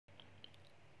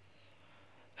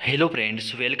Hello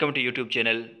friends, welcome to YouTube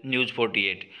channel news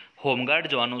 48। Home guard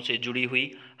जवानों से जुड़ी हुई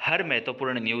हर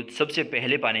महत्वपूर्ण न्यूज़ सबसे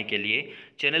पहले पाने के लिए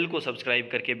चैनल को सब्सक्राइब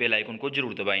करके बेल आइकन को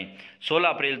जरूर दबाएं। 16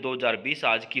 अप्रैल 2020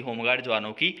 आज की होमगार्ड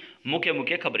जवानों की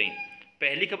मुख्य खबरें।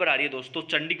 पहली खबर आ रही है दोस्तों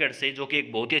चंडीगढ़ से, जो कि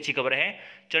एक बहुत ही अच्छी खबर है।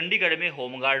 चंडीगढ़ में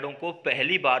होमगार्डों को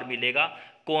पहली बार मिलेगा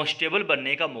कांस्टेबल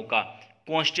बनने का मौका।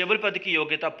 कांस्टेबल पद की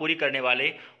योग्यता पूरी करने वाले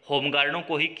होमगार्डों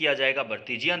को ही किया जाएगा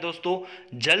भर्ती। जी हां दोस्तों,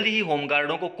 जल्द ही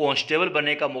होमगार्डों को कांस्टेबल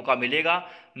बनने का मौका मिलेगा।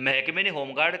 महकमे ने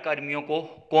होमगार्ड कर्मियों को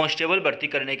कांस्टेबल भर्ती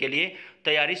करने के लिए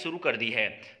तैयारी शुरू कर दी है।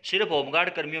 सिर्फ होमगार्ड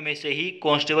कर्मियों में से ही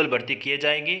कांस्टेबल भर्ती किए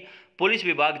जाएंगे। पुलिस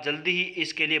विभाग जल्दी ही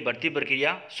इसके लिए भर्ती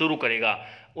प्रक्रिया शुरू करेगा।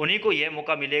 उन्हीं को यह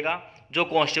मौका मिलेगा जो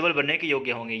कांस्टेबल बनने के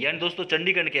योग्य होंगे। यानी दोस्तों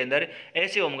चंडीगढ़ के अंदर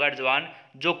ऐसे होमगार्ड जवान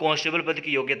जो कांस्टेबल पद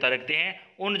की योग्यता रखते हैं,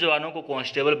 उन जवानों को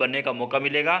कांस्टेबल बनने का मौका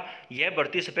मिलेगा। यह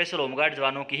भर्ती स्पेशल होमगार्ड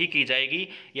जवानों की ही की जाएगी।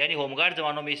 यानी होमगार्ड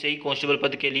जवानों में से ही कांस्टेबल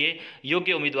पद के लिए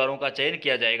योग्य उम्मीदवारों का चयन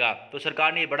किया जाएगा। तो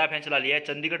सरकार ने बड़ा फैसला लिया है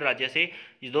चंडीगढ़ राज्य से।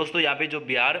 दोस्तों यहाँ पे जो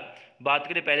बिहार बात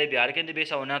करें, पहले बिहार के अंदर भी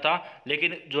ऐसा होना था,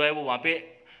 लेकिन जो है वो वहाँ पे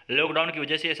लॉकडाउन की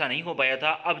वजह से ऐसा नहीं हो पाया था।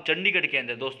 अब चंडीगढ़ के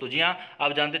अंदर दोस्तों, जी हाँ,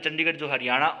 आप जानते हैं चंडीगढ़ जो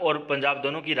हरियाणा और पंजाब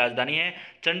दोनों की राजधानी है,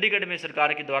 चंडीगढ़ में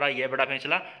सरकार के द्वारा यह बड़ा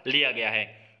फैसला लिया गया है।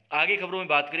 आगे खबरों में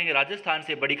बात करेंगे, राजस्थान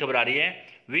से बड़ी खबर आ रही है।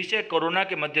 विषय कोरोना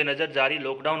के मद्देनजर जारी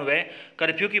लॉकडाउन व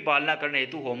कर्फ्यू की पालना करने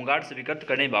हेतु होमगार्ड स्वीकृत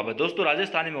करने बाबत। दोस्तों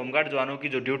राजस्थान में होमगार्ड जवानों की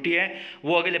जो ड्यूटी है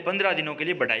वो अगले 15 दिनों के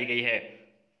लिए बढ़ाई गई है।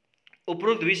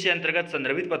 उपरोक्त विषय अंतर्गत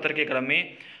संदर्भित पत्र के क्रम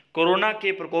में कोरोना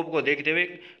के प्रकोप को देखते हुए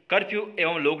कर्फ्यू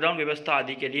एवं लॉकडाउन व्यवस्था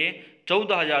आदि के लिए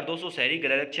 14,200 शहरी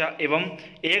गृहरक्षा एवं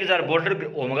 1,000 बॉर्डर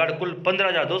होमगार्ड, कुल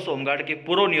 15,200 होमगार्ड के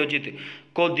पूर्व नियोजित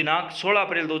को दिनांक 16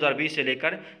 अप्रैल 2020 से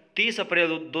लेकर 30 अप्रैल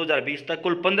 2020 तक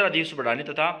कुल 15 दिवस बढ़ाने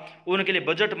तथा उनके लिए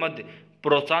बजट मध्य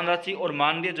प्रोत्साहन राशि और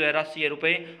मानदेय जो है राशि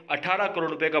रुपये 18 करोड़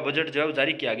रुपए का बजट जो है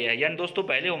जारी किया गया है। यानी दोस्तों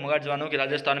पहले होमगार्ड जवानों के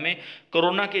राजस्थान में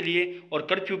कोरोना के लिए और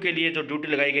कर्फ्यू के लिए जो ड्यूटी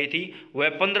लगाई गई थी वह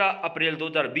 15 अप्रैल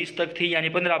 2020 तक थी। यानी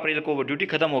 15 अप्रैल को वो ड्यूटी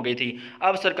खत्म हो गई थी।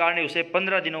 अब सरकार ने उसे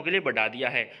 15 दिनों के लिए बढ़ा दिया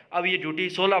है। अब ये ड्यूटी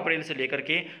 16 अप्रैल से लेकर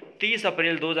के 30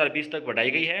 अप्रैल 2020 तक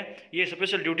बढ़ाई गई है। ये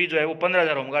स्पेशल ड्यूटी जो है वो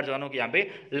 15,000 होमगार्ड जवानों के यहाँ पे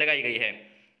लगाई गई है।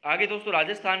 आगे दोस्तों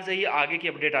राजस्थान से ही आगे की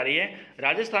अपडेट आ रही है।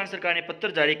 राजस्थान सरकार ने पत्र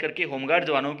जारी करके होमगार्ड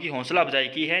जवानों की हौसला अफजाई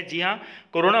की है। जी हां,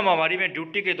 कोरोना महामारी में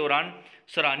ड्यूटी के दौरान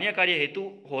सराहनीय कार्य हेतु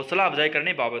हौसला अफजाई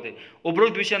करने बाबत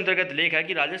उपरोक्त विषय अंतर्गत लेख है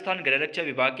कि राजस्थान गृहरक्षा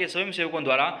विभाग के स्वयंसेवकों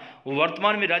द्वारा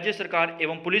वर्तमान में राज्य सरकार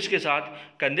एवं पुलिस के साथ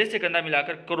कंधे से कंधा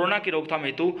मिलाकर कोरोना की रोकथाम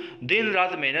हेतु दिन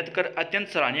रात मेहनत कर अत्यंत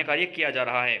सराहनीय कार्य किया जा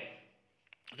रहा है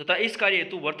तथा इस कार्य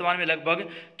हेतु वर्तमान में लगभग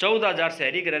 14,000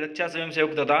 शहरी गृहरक्षा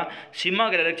स्वयंसेवक तथा सीमा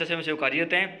गृहरक्षा स्वयंसेवक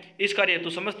कार्यरत हैं। इस कार्य हेतु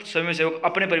समस्त स्वयंसेवक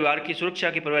अपने परिवार की सुरक्षा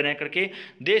की परवाह न करके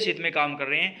देश हित में काम कर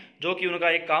रहे हैं, जो कि उनका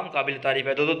एक काम काबिल तारीफ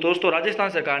है। तो दोस्तों राजस्थान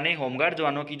सरकार ने होमगार्ड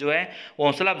जवानों की जो है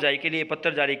हौसला अफजाई के लिए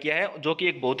पत्र जारी किया है, जो कि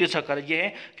एक बहुत ही अच्छा कार्य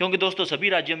है। क्योंकि दोस्तों सभी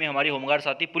राज्यों में हमारे होमगार्ड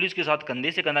साथी पुलिस के साथ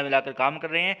कंधे से कंधा मिलाकर काम कर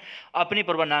रहे हैं, अपनी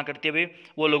परवाह ना करते हुए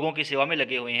वो लोगों की सेवा में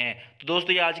लगे हुए हैं। तो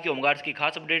दोस्तों ये आज की होमगार्ड्स की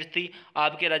खास अपडेट्स थी।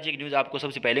 आपके राज्य की न्यूज़ आपको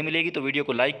सबसे पहले मिलेगी, तो वीडियो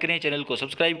को लाइक करें, चैनल को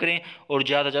सब्सक्राइब करें और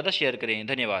ज़्यादा से ज़्यादा शेयर करें।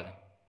 धन्यवाद।